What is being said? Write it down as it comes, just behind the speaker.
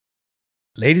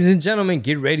Ladies and gentlemen,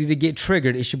 get ready to get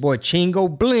triggered. It's your boy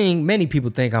Chingo Bling. Many people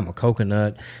think I'm a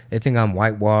coconut. They think I'm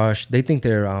whitewashed. They think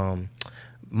they're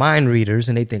mind readers,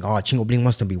 and they think, oh, Chingo Bling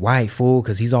wants to be white, fool,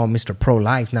 because he's all Mr.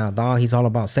 Pro-Life now, dog. He's all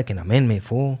about Second Amendment,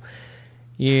 fool.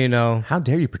 You know. How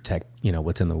dare you protect,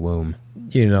 what's in the womb?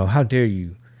 You know, how dare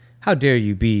you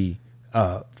be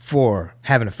for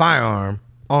having a firearm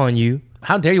on you?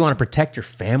 How dare you want to protect your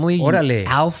family? Orale.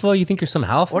 Alpha? You think you're some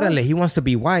alpha? Orale, he wants to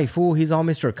be white, fool. He's all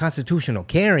Mr. Constitutional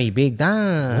carry, big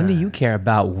Don. When do you care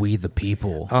about we the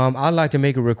people? I'd like to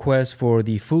make a request for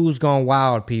the Fools Gone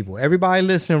Wild people. Everybody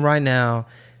listening right now,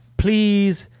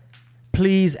 please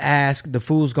ask the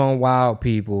Fools Gone Wild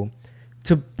people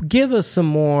to give us some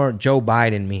more Joe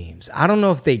Biden memes. I don't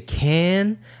know if they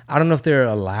can. I don't know if they're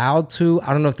allowed to.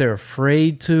 I don't know if they're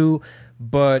afraid to.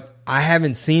 But I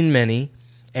haven't seen many.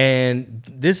 And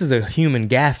this is a human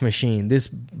gaffe machine. This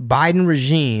Biden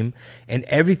regime and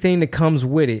everything that comes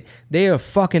with it, they are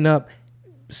fucking up,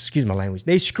 excuse my language,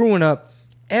 they screwing up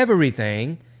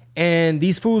everything. And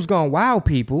these Fools Gone Wild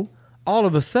people, all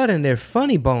of a sudden their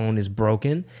funny bone is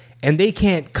broken and they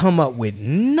can't come up with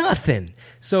nothing.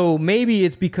 So maybe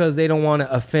it's because they don't want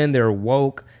to offend their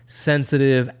woke,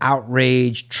 sensitive,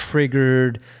 outraged,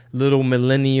 triggered, little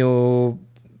millennial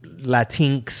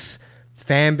Latinx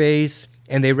fan base.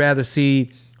 And they rather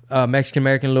see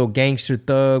Mexican-American little gangster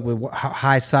thug with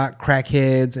high sock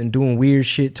crackheads and doing weird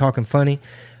shit, talking funny.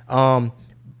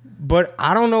 But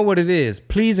I don't know what it is.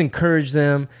 Please encourage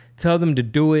them. Tell them to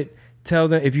do it. Tell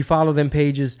them, if you follow them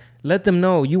pages, let them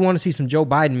know you want to see some Joe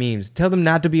Biden memes. Tell them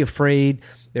not to be afraid.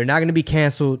 They're not going to be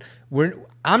canceled.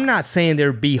 I'm not saying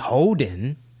they're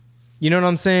beholden. You know what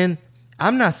I'm saying?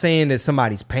 I'm not saying that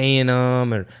somebody's paying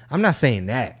them. Or I'm not saying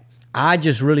that. I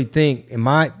just really think,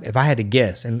 if I had to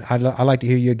guess, and I like to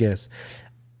hear your guess,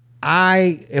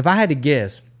 if I had to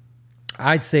guess,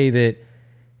 I'd say that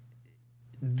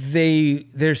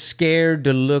they're scared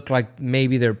to look like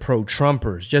maybe they're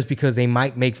pro-Trumpers just because they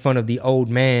might make fun of the old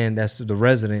man that's the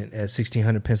resident at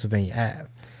 1600 Pennsylvania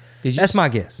Ave. That's my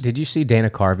guess. Did you see Dana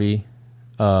Carvey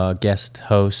guest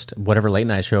host whatever late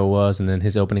night show it was, and then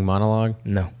his opening monologue?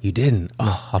 No. You didn't?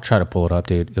 Oh, I'll try to pull it up,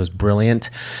 dude. It was brilliant.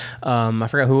 I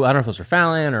forgot who. I don't know if it was for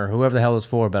Fallon or whoever the hell it was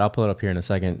for, but I'll pull it up here in a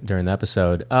second during the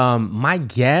episode. My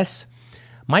guess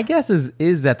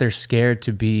is that they're scared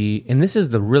to be, and this is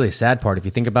the really sad part if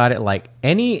you think about it, like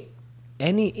any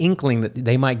inkling that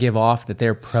they might give off that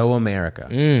they're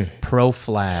pro-America,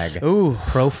 pro-flag,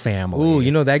 pro-family.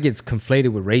 Ooh, that gets conflated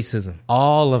with racism.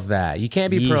 All of that. You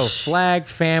can't be pro-flag,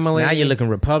 family. Now you're looking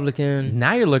Republican.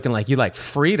 Now you're looking like you like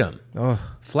freedom. Oh.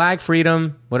 Flag,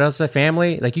 freedom, what else?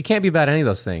 Family? Like, you can't be about any of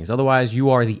those things. Otherwise, you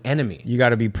are the enemy. You got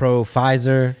to be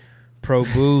pro-Pfizer,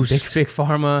 pro-boost. Big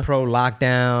pharma.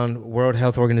 Pro-lockdown, World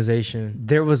Health Organization.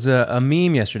 There was a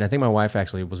meme yesterday. I think my wife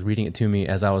actually was reading it to me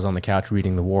as I was on the couch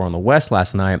reading The War on the West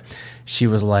last night. She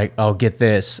was like, oh, get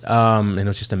this. And it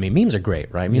was just a meme. Memes are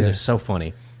great, right? Memes are so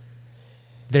funny.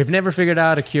 They've never figured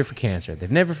out a cure for cancer. They've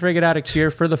never figured out a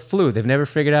cure for the flu. They've never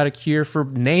figured out a cure for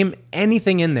name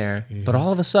anything in there. But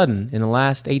all of a sudden, in the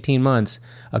last 18 months,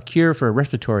 a cure for a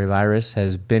respiratory virus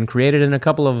has been created in a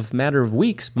couple of matter of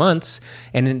weeks, months,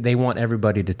 and they want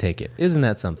everybody to take it. Isn't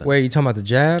that something? Wait, you talking about the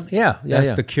jab? Yeah.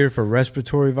 That's the cure for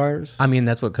respiratory virus? I mean,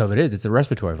 that's what COVID is. It's a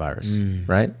respiratory virus,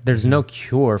 right? There's no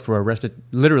cure for a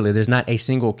literally, there's not a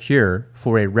single cure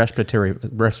for a respiratory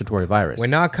virus.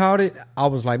 When I caught it, I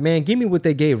was like, man, give me what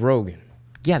they gave Rogan.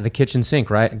 Yeah, the kitchen sink,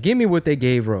 right? Give me what they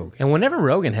gave Rogan. And whenever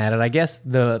Rogan had it, I guess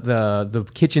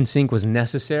the kitchen sink was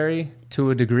necessary to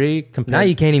a degree. Now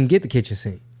you can't even get the kitchen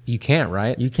sink. You can't,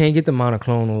 right? You can't get the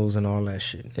monoclonals and all that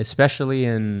shit. Especially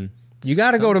in... You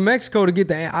got to go to Mexico to get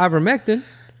the ivermectin.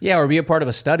 Yeah, or be a part of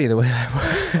a study the way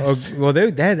that was. Well,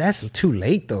 that's too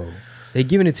late, though. They're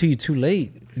giving it to you too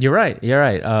late. You're right.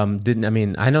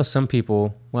 I know some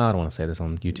people... Well, I don't want to say this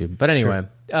on YouTube. But anyway...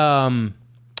 Sure.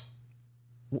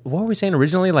 What were we saying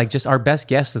originally? Like, just our best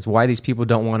guess is why these people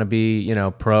don't want to be,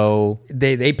 pro.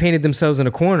 They painted themselves in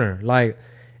a corner. Like,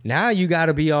 now you got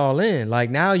to be all in. Like,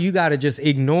 now you got to just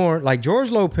ignore, like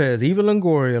George Lopez, Eva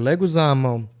Longoria,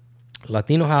 Leguizamo,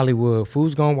 Latino Hollywood,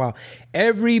 Fools Gone Wild.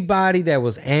 Everybody that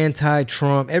was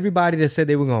anti-Trump, everybody that said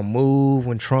they were going to move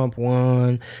when Trump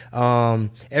won,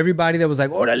 everybody that was like,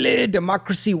 orale,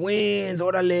 democracy wins,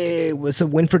 orale, it's a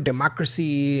win for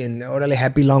democracy, and orale,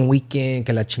 happy long weekend,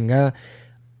 que la chingada.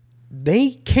 They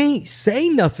can't say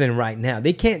nothing right now.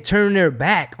 They can't turn their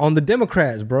back on the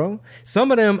Democrats, bro.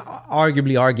 Some of them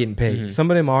arguably are getting paid. Mm-hmm. Some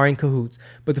of them are in cahoots.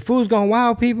 But the Fools Gone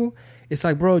Wild people, it's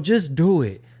like, bro, just do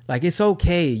it. Like, it's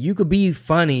okay. You could be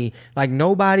funny. Like,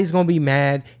 nobody's going to be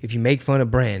mad if you make fun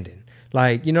of Brandon.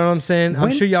 Like, you know what I'm saying?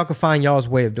 I'm sure y'all can find y'all's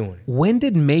way of doing it. When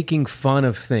did making fun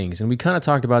of things, and we kind of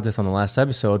talked about this on the last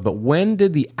episode, but when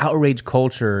did the outrage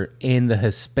culture in the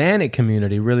Hispanic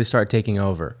community really start taking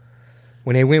over?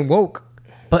 When they went woke.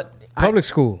 But Public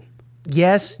school.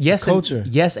 Yes, culture.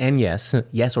 and yes,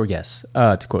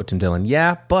 to quote Tim Dillon.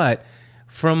 Yeah, but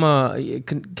from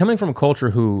coming from a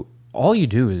culture who all you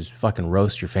do is fucking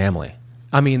roast your family.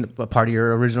 I mean, a part of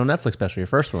your original Netflix special, your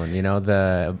first one, you know,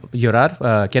 the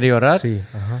Llorar, Quiere Llorar. Sí,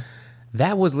 uh-huh.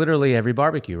 That was literally every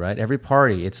barbecue, right? Every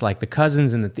party. It's like the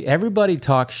cousins and everybody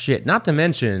talks shit. Not to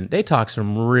mention, they talk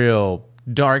some real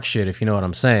dark shit, if you know what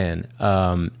I'm saying.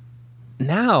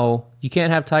 Now, you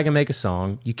can't have Tyga make a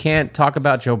song. You can't talk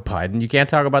about Joe Biden. You can't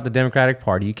talk about the Democratic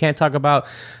Party. You can't talk about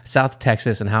South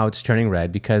Texas and how it's turning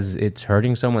red because it's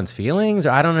hurting someone's feelings.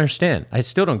 I don't understand. I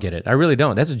still don't get it. I really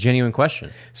don't. That's a genuine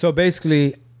question. So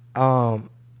basically,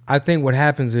 I think what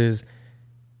happens is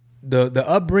the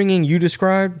upbringing you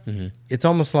described, it's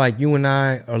almost like you and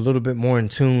I are a little bit more in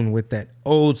tune with that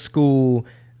old school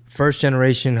first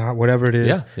generation, whatever it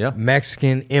is,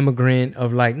 Mexican immigrant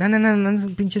of like, no,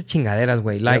 pinches chingaderas,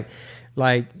 güey.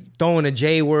 Like throwing a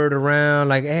J word around,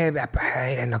 like,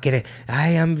 no quiere,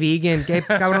 I'm vegan. ¿Qué,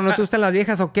 cabrón, no te gustan las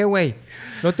viejas o qué, güey?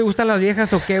 ¿No te gustan las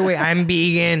viejas o qué, güey? I'm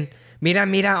vegan.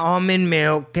 Mira, almond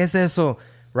milk. ¿Qué es eso?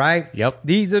 Right? Yep.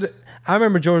 These are I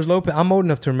remember George Lopez. I'm old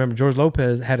enough to remember George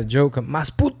Lopez had a joke of mas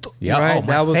puto. Yeah, right?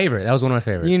 that was favorite. That was one of my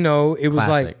favorites. You know, it was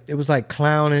Classic. like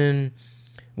clowning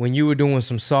when you were doing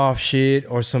some soft shit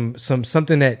or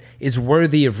something that is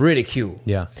worthy of ridicule.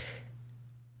 Yeah.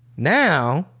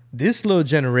 Now, this little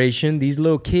generation, these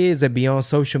little kids that be on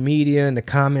social media in the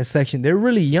comment section, they're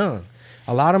really young.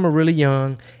 A lot of them are really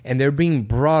young, and they're being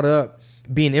brought up,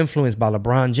 being influenced by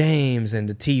LeBron James and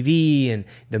the TV and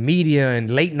the media and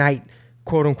late night,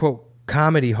 quote unquote,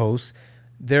 comedy hosts.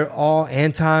 They're all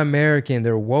anti-American.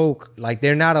 They're woke. Like,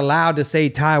 they're not allowed to say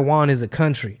Taiwan is a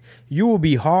country. You will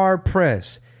be hard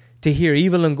pressed to hear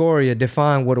Eva Longoria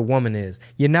define what a woman is.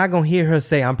 You're not going to hear her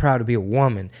say, I'm proud to be a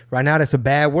woman. Right now, that's a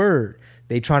bad word.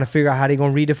 They trying to figure out how they're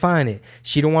going to redefine it.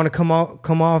 She don't want to come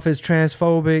off as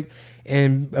transphobic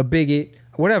and a bigot,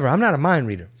 whatever. I'm not a mind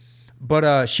reader.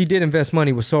 But she did invest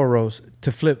money with Soros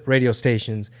to flip radio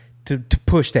stations to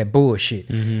push that bullshit.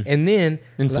 Mm-hmm. And then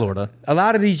in Florida, a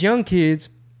lot of these young kids,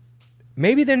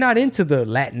 maybe they're not into the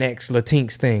Latinx,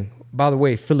 Latinx thing. By the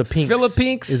way,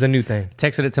 Philippines is a new thing.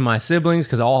 Texted it to my siblings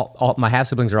because all my half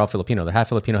siblings are all Filipino. They're half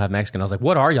Filipino, half Mexican. I was like,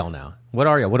 "What are y'all now? What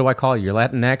are y'all? What do I call you? You're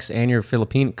Latinx and you're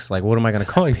Philippines. Like, what am I going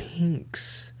to call you?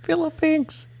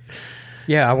 Philippines.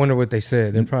 Yeah, I wonder what they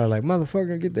said. They're probably like,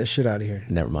 "Motherfucker, get that shit out of here."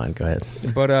 Never mind. Go ahead.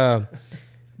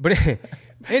 But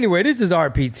anyway, this is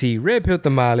RPT, Red Pill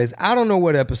Tamales. I don't know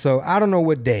what episode. I don't know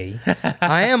what day.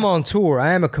 I am on tour.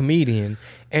 I am a comedian,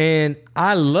 and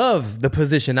I love the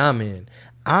position I'm in.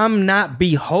 I'm not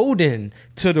beholden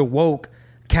to the woke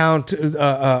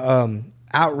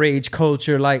outrage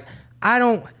culture. Like, I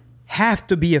don't have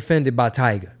to be offended by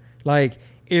Tyga. Like,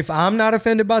 if I'm not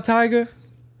offended by Tyga,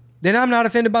 then I'm not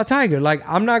offended by Tyga. Like,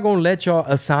 I'm not going to let y'all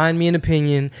assign me an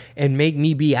opinion and make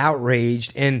me be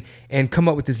outraged and come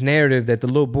up with this narrative that the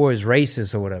little boy is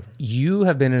racist or whatever. You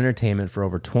have been in entertainment for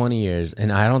over 20 years,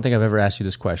 and I don't think I've ever asked you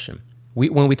this question.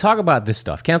 When we talk about this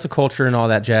stuff, cancel culture and all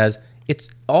that jazz, it's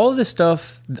all of this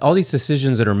stuff, all these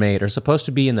decisions that are made are supposed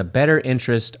to be in the better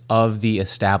interest of the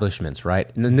establishments, right?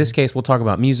 And in this case, we'll talk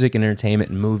about music and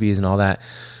entertainment and movies and all that.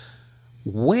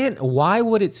 Why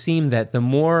would it seem that the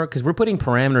more, because we're putting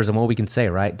parameters on what we can say,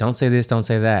 right? Don't say this, don't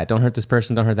say that. Don't hurt this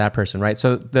person, don't hurt that person, right?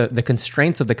 So the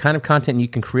constraints of the kind of content you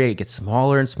can create get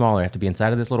smaller and smaller. You have to be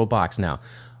inside of this little box now.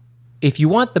 If you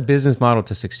want the business model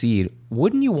to succeed,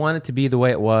 wouldn't you want it to be the way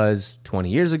it was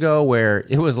 20 years ago where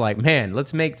it was like, man,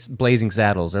 let's make Blazing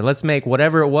Saddles or let's make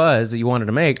whatever it was that you wanted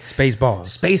to make.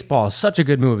 Spaceballs, such a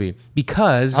good movie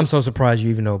because... I'm so surprised you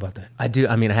even know about that. I do.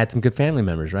 I mean, I had some good family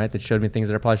members, right, that showed me things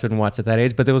that I probably shouldn't watch at that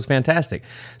age, but it was fantastic.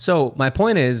 So my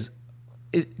point is,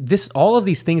 all of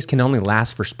these things can only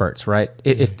last for spurts, right?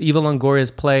 Mm-hmm. If Eva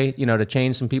Longoria's play, to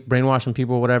change some people, brainwash some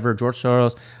people, whatever, George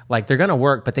Soros, like they're going to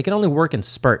work, but they can only work in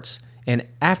spurts. And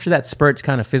after that spurt's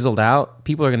kind of fizzled out,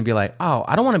 people are going to be like, oh,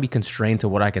 I don't want to be constrained to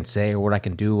what I can say or what I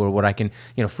can do or what I can,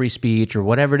 free speech or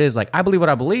whatever it is. Like, I believe what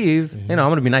I believe. Mm-hmm. I'm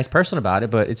going to be a nice person about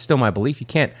it, but it's still my belief. You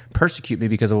can't persecute me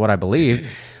because of what I believe.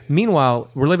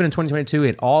 Meanwhile, we're living in 2022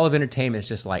 and all of entertainment is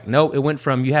just like, nope, it went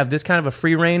from you have this kind of a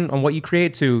free reign on what you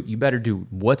create to you better do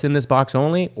what's in this box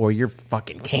only or you're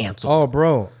fucking canceled. Oh,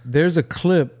 bro, there's a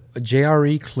clip, a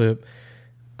JRE clip.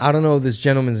 I don't know this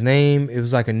gentleman's name. It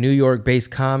was like a New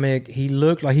York-based comic. He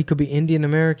looked like he could be Indian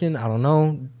American. I don't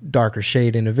know. Darker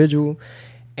shade individual.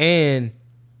 And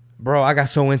bro, I got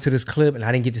so into this clip and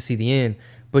I didn't get to see the end.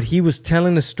 But he was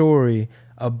telling the story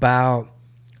about,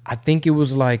 I think it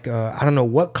was like, I don't know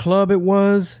what club it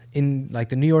was in like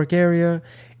the New York area.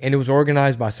 And it was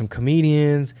organized by some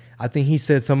comedians. I think he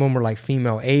said some of them were like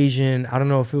female Asian. I don't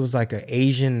know if it was like an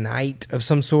Asian night of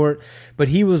some sort. But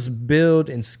he was billed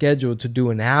and scheduled to do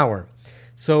an hour.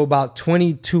 So about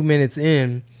 22 minutes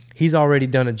in, he's already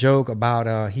done a joke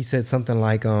about, he said something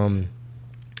like,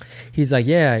 he's like,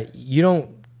 yeah, you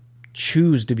don't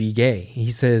choose to be gay.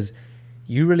 He says,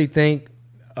 you really think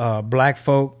black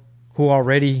folk who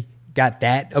already got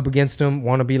that up against them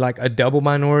want to be like a double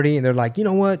minority? And they're like, you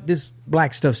know what? This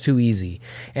black stuff's too easy.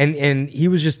 And he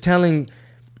was just telling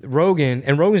Rogan,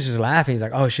 and Rogan's just laughing. He's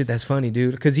like, oh shit, that's funny,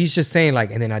 dude. Because he's just saying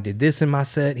like, and then I did this in my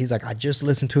set. He's like, I just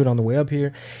listened to it on the way up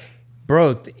here.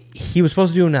 Bro, he was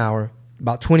supposed to do an hour.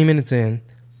 About 20 minutes in,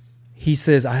 he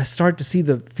says, I start to see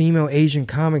the female Asian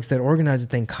comics that organize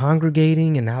the thing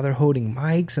congregating, and now they're holding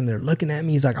mics and they're looking at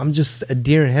me. He's like, I'm just a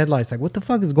deer in headlights. Like, what the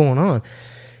fuck is going on?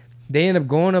 They end up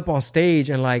going up on stage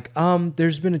and like,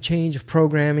 there's been a change of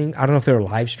programming. I don't know if they were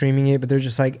live streaming it, but they're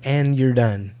just like, and you're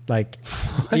done. Like,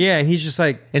 yeah. And he's just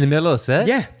like, in the middle of the set?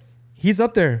 Yeah. He's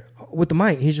up there with the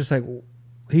mic. He's just like,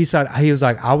 he was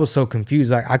like, I was so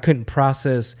confused. Like, I couldn't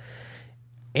process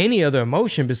any other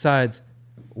emotion besides,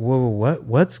 whoa,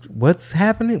 what's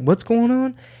happening? What's going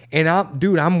on? And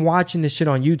I'm watching this shit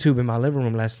on YouTube in my living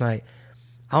room last night.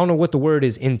 I don't know what the word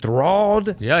is,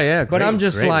 enthralled. Yeah. But I'm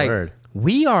just like, word.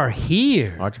 We are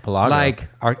here. Archipelago. Like,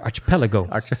 archipelago.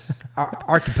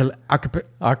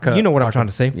 Archipelago. You know what I'm trying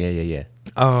to say. Yeah.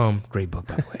 Great book,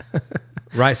 by the way.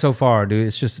 Right so far, dude.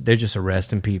 It's just, they're just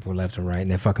arresting people left and right in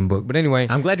that fucking book. But anyway.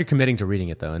 I'm glad you're committing to reading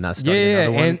it, though, and not starting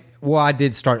another one. And, well, I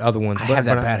did start other ones. I have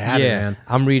that bad habit, man.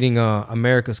 I'm reading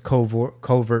America's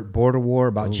Covert Border War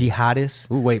about jihadists.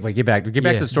 Ooh, wait, get back to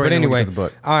the story. But anyway, to the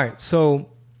book. All right, so...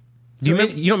 You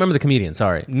don't remember the comedian,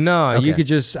 sorry. No, okay. You could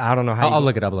just, I don't know how... I'll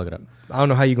look it up, I don't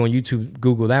know how you go on YouTube,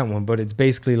 Google that one, but it's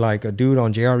basically like a dude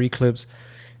on JRE Clips,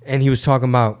 and he was talking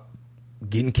about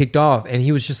getting kicked off, and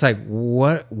he was just like,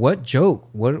 what joke?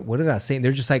 What did I say? And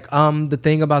they're just like, the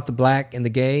thing about the black and the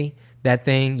gay, that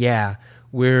thing, yeah,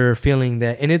 we're feeling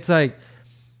that. And it's like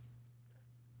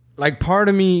part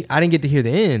of me, I didn't get to hear the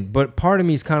end, but part of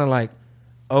me is kind of like,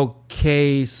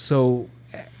 okay, so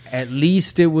at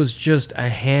least it was just a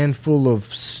handful of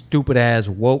stupid ass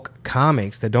woke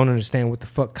comics that don't understand what the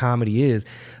fuck comedy is.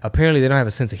 Apparently they don't have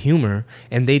a sense of humor,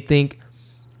 and they think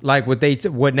like what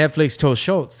Netflix told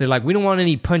Schultz. They're like, we don't want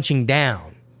any punching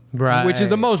down, right? Which is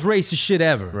the most racist shit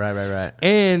ever. Right.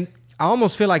 And I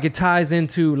almost feel like it ties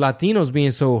into Latinos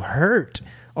being so hurt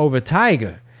over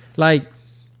Tyga. Like,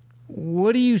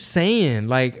 what are you saying?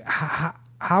 Like,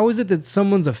 how is it that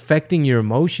someone's affecting your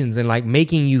emotions and like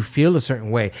making you feel a certain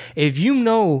way? If you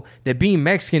know that being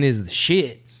Mexican is the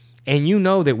shit, and you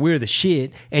know that we're the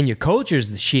shit, and your culture's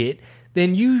the shit,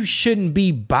 then you shouldn't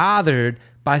be bothered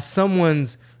by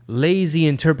someone's lazy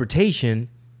interpretation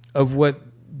of what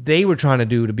they were trying to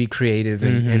do to be creative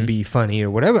and be funny or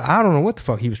whatever. I don't know what the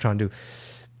fuck he was trying to do.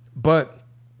 But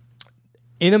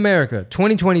in America,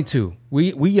 2022,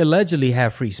 we allegedly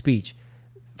have free speech.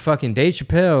 Fucking Dave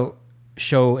Chappelle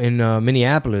show in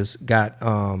Minneapolis got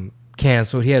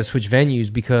canceled. He had to switch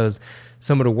venues because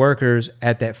some of the workers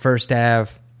at that First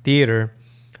Ave theater,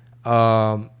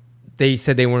 they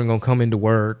said they weren't going to come into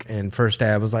work, and First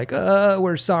Ave was like,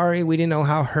 we're sorry, we didn't know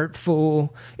how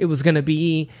hurtful it was going to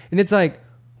be. And it's like,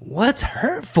 what's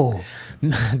hurtful?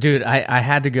 Dude, I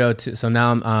had to go to, so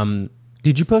now I'm,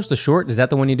 did you post a short? Is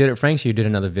that the one you did at Frank's, or you did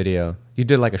another video? You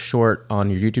did like a short on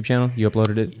your YouTube channel? You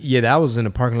uploaded it? Yeah, that was in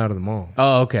the parking lot of the mall.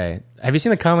 Oh, okay. Have you seen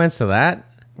the comments to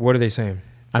that? What are they saying?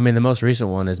 I mean, the most recent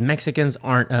one is Mexicans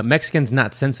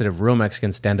not sensitive. Real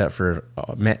Mexicans stand up for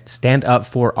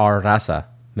our raza.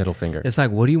 Middle finger. It's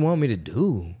like, what do you want me to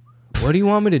do? What do you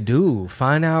want me to do?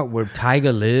 Find out where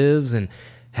Tyga lives and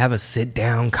have a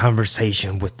sit-down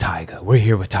conversation with Tyga. We're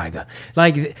here with Tyga.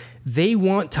 Like, they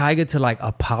want Tyga to, like,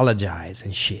 apologize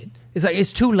and shit. It's like,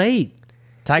 it's too late.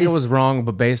 Tyga was wrong,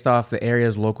 but based off the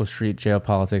area's local street jail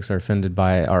politics are offended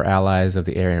by our allies of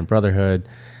the Aryan Brotherhood.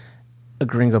 A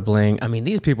gringo bling. I mean,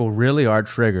 these people really are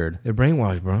triggered. They're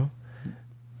brainwashed, bro.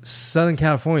 Southern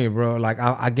California, bro. Like,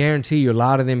 I guarantee you a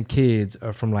lot of them kids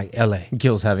are from, like, L.A.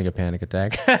 Gil's having a panic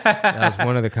attack. That was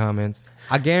one of the comments.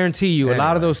 I guarantee you a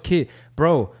lot of those kids,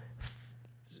 bro,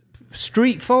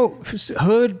 street folk,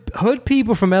 hood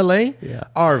people from L.A.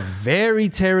 are very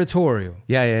territorial.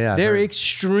 Yeah. They're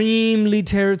extremely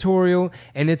territorial,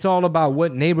 and it's all about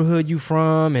what neighborhood you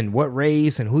from and what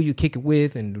race and who you kick it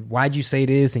with and why'd you say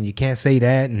this and you can't say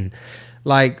that. And,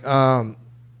 like,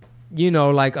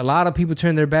 like a lot of people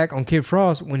turned their back on Kid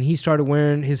Frost when he started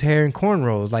wearing his hair in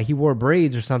cornrows, like he wore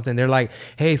braids or something. They're like,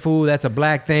 hey, fool, that's a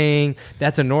black thing.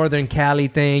 That's a Northern Cali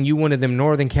thing. You one of them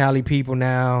Northern Cali people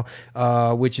now,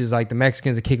 which is like the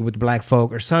Mexicans that kick it with the black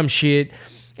folk or some shit.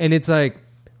 And it's like,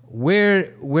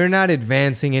 we're not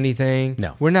advancing anything.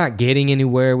 No. We're not getting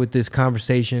anywhere with this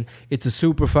conversation. It's a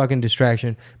super fucking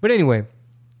distraction. But anyway,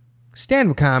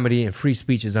 stand-up comedy and free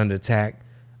speech is under attack.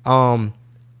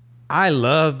 I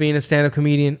love being a stand-up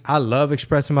comedian. I love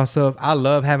expressing myself. I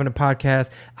love having a podcast.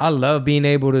 I love being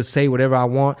able to say whatever I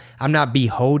want. I'm not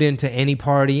beholden to any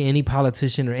party, any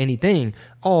politician, or anything.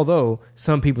 Although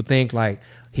some people think like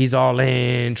he's all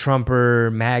in,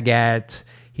 Trumper, MAGAT,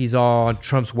 he's all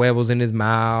Trump's huevos in his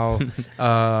mouth,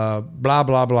 blah, blah,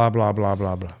 blah, blah, blah,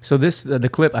 blah, blah. So the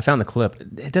clip, I found the clip.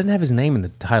 It doesn't have his name in the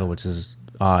title, which is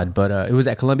odd, but it was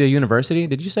at Columbia University.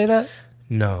 Did you say that?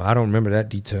 No, I don't remember that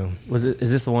detail. Is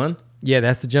this the one? Yeah,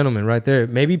 that's the gentleman right there.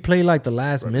 Maybe play like the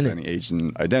last minute. Representing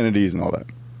Asian identities and all that.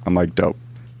 I'm like, dope.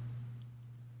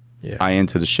 Yeah. I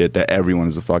into the shit that everyone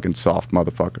is a fucking soft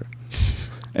motherfucker.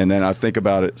 And then I think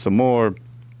about it some more,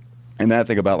 and then I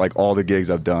think about like all the gigs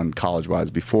I've done college-wise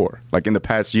before. Like in the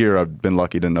past year, I've been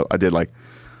lucky to know. I did like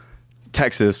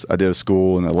Texas, I did a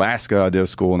school in Alaska, I did a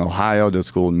school in Ohio, I did a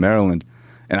school in Maryland.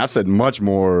 And I've said much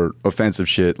more offensive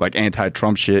shit, like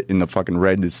anti-Trump shit in the fucking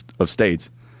reddest of states.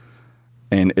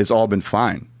 And it's all been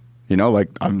fine. You know, like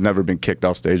I've never been kicked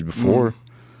off stage before.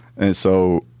 And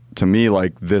so to me,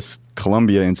 like this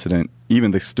Columbia incident,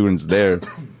 even the students there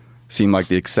seem like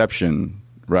the exception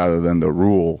rather than the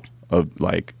rule of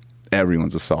like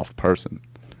everyone's a soft person.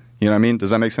 You know what I mean?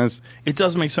 Does that make sense? It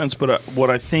does make sense, but what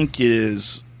I think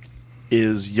is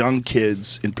young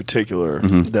kids in particular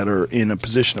that are in a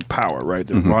position of power, right?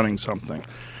 They're running something.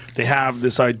 They have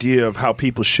this idea of how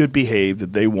people should behave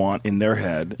that they want in their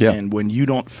head. Yeah. And when you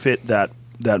don't fit that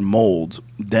mold,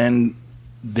 then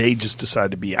they just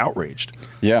decide to be outraged.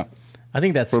 Yeah. I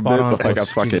think that's For a spot bit, on. but like, I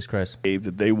fuck Jesus it. Christ. Behave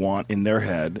that they want in their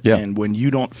head. Yeah. And when you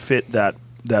don't fit that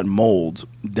mold,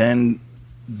 then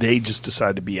they just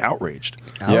decide to be outraged.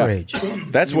 Outrage.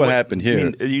 That's what happened here. I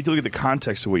mean, you look at the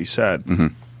context of what you said.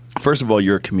 First of all,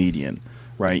 you're a comedian,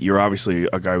 right? You're obviously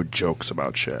a guy who jokes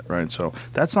about shit, right? So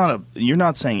that's not you're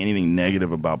not saying anything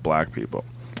negative about black people.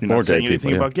 You're not Or saying gay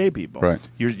anything people, yeah. about gay people. Right.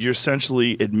 You're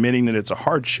essentially admitting that it's a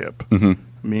hardship. I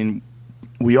mean,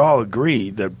 we all agree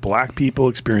that black people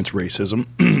experience racism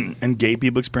and gay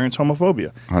people experience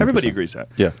homophobia. 100%. Everybody agrees that.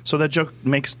 Yeah. So that joke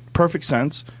makes perfect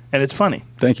sense, and it's funny.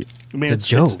 Thank you. I mean, It's a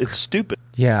joke. It's stupid.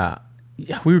 Yeah,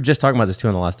 we were just talking about this too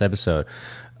in the last episode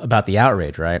about the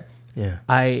outrage, right? Yeah.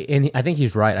 I think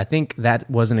he's right. I think that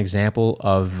was an example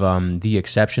of the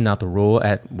exception, not the rule,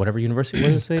 at whatever university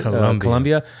was it?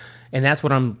 Columbia. And that's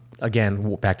what I'm,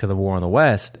 again, back to the war on the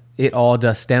West. It all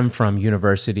does stem from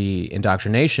university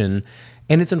indoctrination.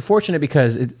 And it's unfortunate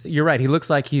because you're right. He looks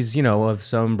like he's, of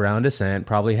some brown descent,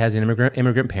 probably has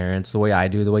immigrant parents, the way I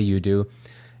do, the way you do.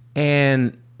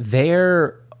 And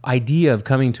their idea of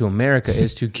coming to America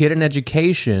is to get an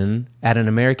education at an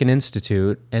American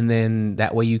institute, and then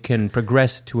that way you can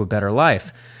progress to a better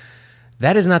life.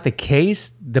 That is not the case.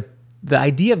 The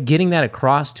idea of getting that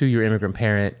across to your immigrant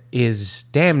parent is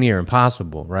damn near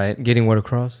impossible, right? Getting what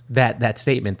across? That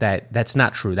statement that's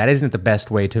not true. That isn't the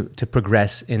best way to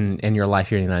progress in your life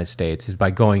here in the United States, is by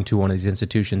going to one of these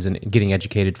institutions and getting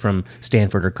educated from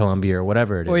Stanford or Columbia or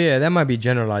whatever it is. Well, yeah, that might be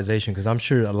generalization because I'm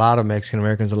sure a lot of Mexican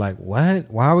Americans are like, what?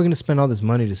 Why are we going to spend all this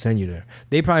money to send you there?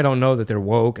 They probably don't know that they're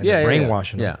woke and they're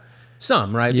brainwashing them. Yeah.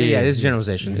 Some, right? Yeah, Yeah, it is yeah.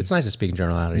 generalization. It's nice to speak in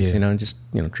generalities, Yeah. and just,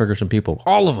 trigger some people.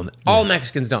 All of them. All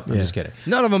Mexicans don't. I'm Yeah. just kidding.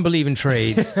 None of them believe in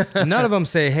trades. None of them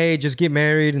say, hey, just get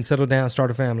married and settle down,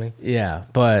 start a family. Yeah,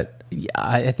 but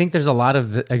I think there's a lot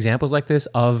of examples like this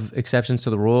of exceptions to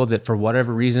the rule that for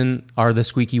whatever reason are the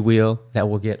squeaky wheel that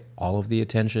will get all of the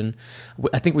attention.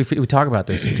 I think we talk about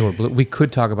this until we're blue. We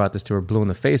could talk about this till we're blue in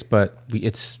the face, but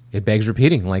it begs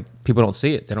repeating. Like, people don't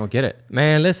see it. They don't get it.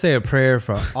 Man, let's say a prayer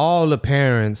for all the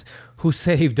parents who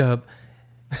saved up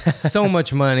so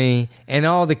much money and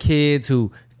all the kids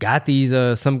who got these,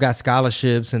 some got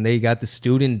scholarships and they got the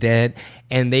student debt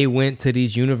and they went to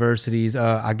these universities.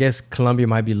 I guess Columbia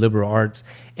might be liberal arts,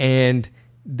 and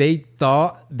they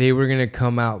thought they were going to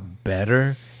come out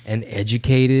better and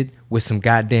educated with some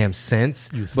goddamn sense.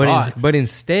 But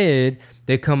instead,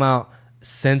 they come out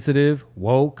sensitive,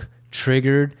 woke,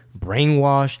 triggered,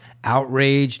 brainwashed,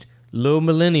 outraged, little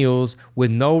millennials with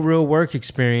no real work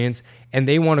experience, and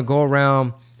they want to go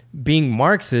around being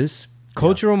Marxists,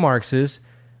 cultural Marxists,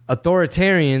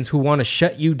 authoritarians who want to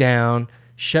shut you down,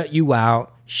 shut you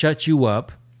out, shut you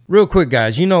up, Real quick,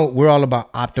 guys, you know, we're all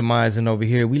about optimizing over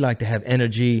here. We like to have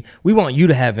energy. We want you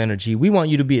to have energy. We want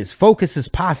you to be as focused as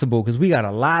possible because we got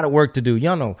a lot of work to do.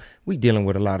 Y'all know we dealing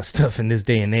with a lot of stuff in this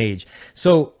day and age.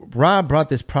 So Rob brought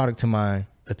this product to my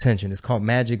attention. It's called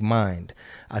Magic Mind.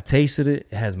 I tasted it.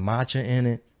 It has matcha in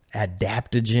it,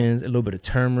 adaptogens, a little bit of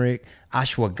turmeric,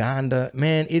 ashwagandha.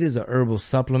 Man, it is a herbal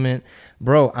supplement.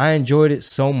 Bro, I enjoyed it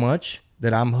so much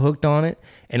that I'm hooked on it,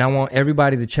 and I want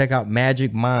everybody to check out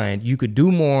Magic Mind. You could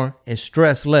do more and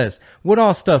stress less. What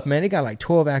all stuff, man? They got like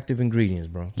 12 active ingredients,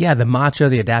 bro. Yeah, the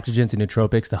matcha, the adaptogens, the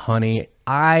nootropics, the honey.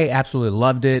 I absolutely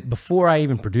loved it. Before I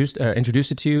even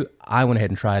introduced it to you, I went ahead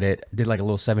and tried it. Did like a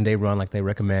little 7-day run like they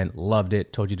recommend. Loved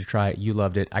it. Told you to try it. You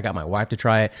loved it. I got my wife to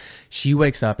try it. She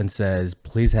wakes up and says,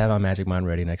 please have my Magic Mind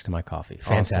ready next to my coffee.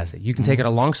 Fantastic. Awesome. You can take it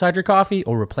alongside your coffee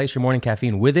or replace your morning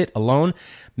caffeine with it alone.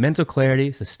 Mental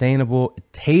clarity, sustainable. It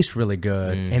tastes really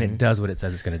good, and it does what it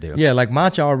says it's going to do. Yeah, like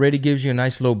matcha already gives you a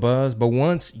nice little buzz, but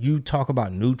once you talk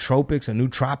about nootropics or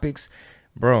nootropics,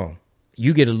 bro,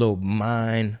 you get a little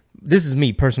mind. This is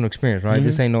me, personal experience, right?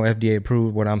 This ain't no FDA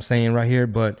approved what I'm saying right here,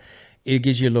 but it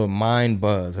gives you a little mind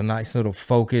buzz, a nice little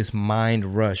focus,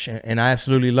 mind rush. And I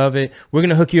absolutely love it. We're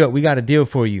going to hook you up. We got a deal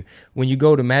for you. When you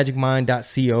go to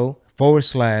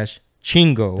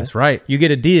magicmind.co/Chingo. That's right. You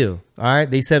get a deal. All right.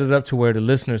 They set it up to where the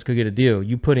listeners could get a deal.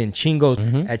 You put in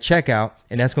Chingo at checkout,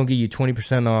 and that's going to give you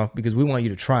 20% off because we want you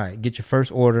to try it. Get your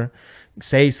first order,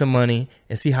 save some money,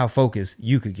 and see how focused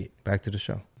you could get. Back to the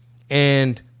show.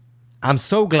 And I'm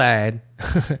so glad.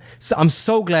 I'm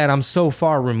so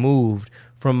far removed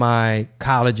from my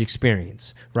college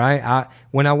experience, right?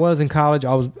 When I was in college,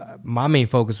 my main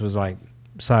focus was like,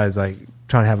 besides like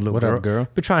trying to have a little girl,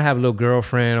 but trying to have a little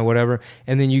girlfriend or whatever.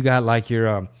 And then you got like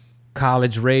your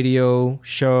college radio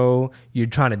show. You're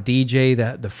trying to DJ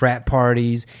the frat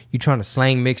parties. You're trying to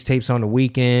slang mixtapes on the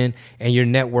weekend, and you're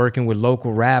networking with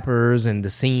local rappers and the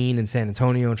scene in San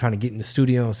Antonio and trying to get in the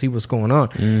studio and see what's going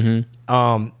on.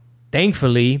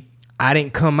 Thankfully, I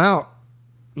didn't come out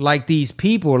like these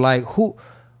people. Like who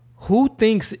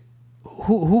thinks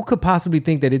who could possibly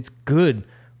think that it's good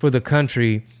for the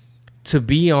country to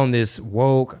be on this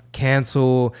woke,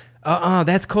 cancel,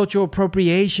 that's cultural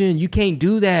appropriation. You can't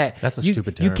do that. That's a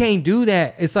stupid term. You can't do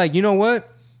that. It's like, you know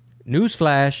what?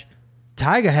 Newsflash,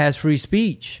 Tiger has free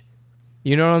speech.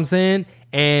 You know what I'm saying?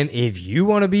 And if you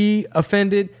want to be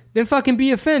offended, then fucking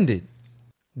be offended.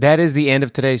 That is the end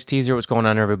of today's teaser. What's going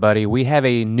on, everybody? We have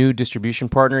a new distribution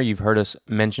partner. You've heard us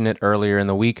mention it earlier in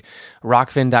the week.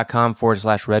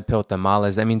 Rockfin.com/Red Pill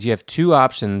Tamales. That means you have two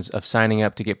options of signing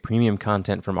up to get premium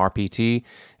content from RPT.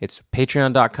 It's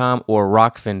patreon.com or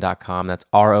rockfin.com. That's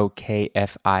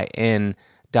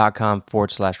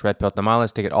ROKFIN.com/Red Pill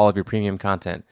Tamales to get all of your premium content.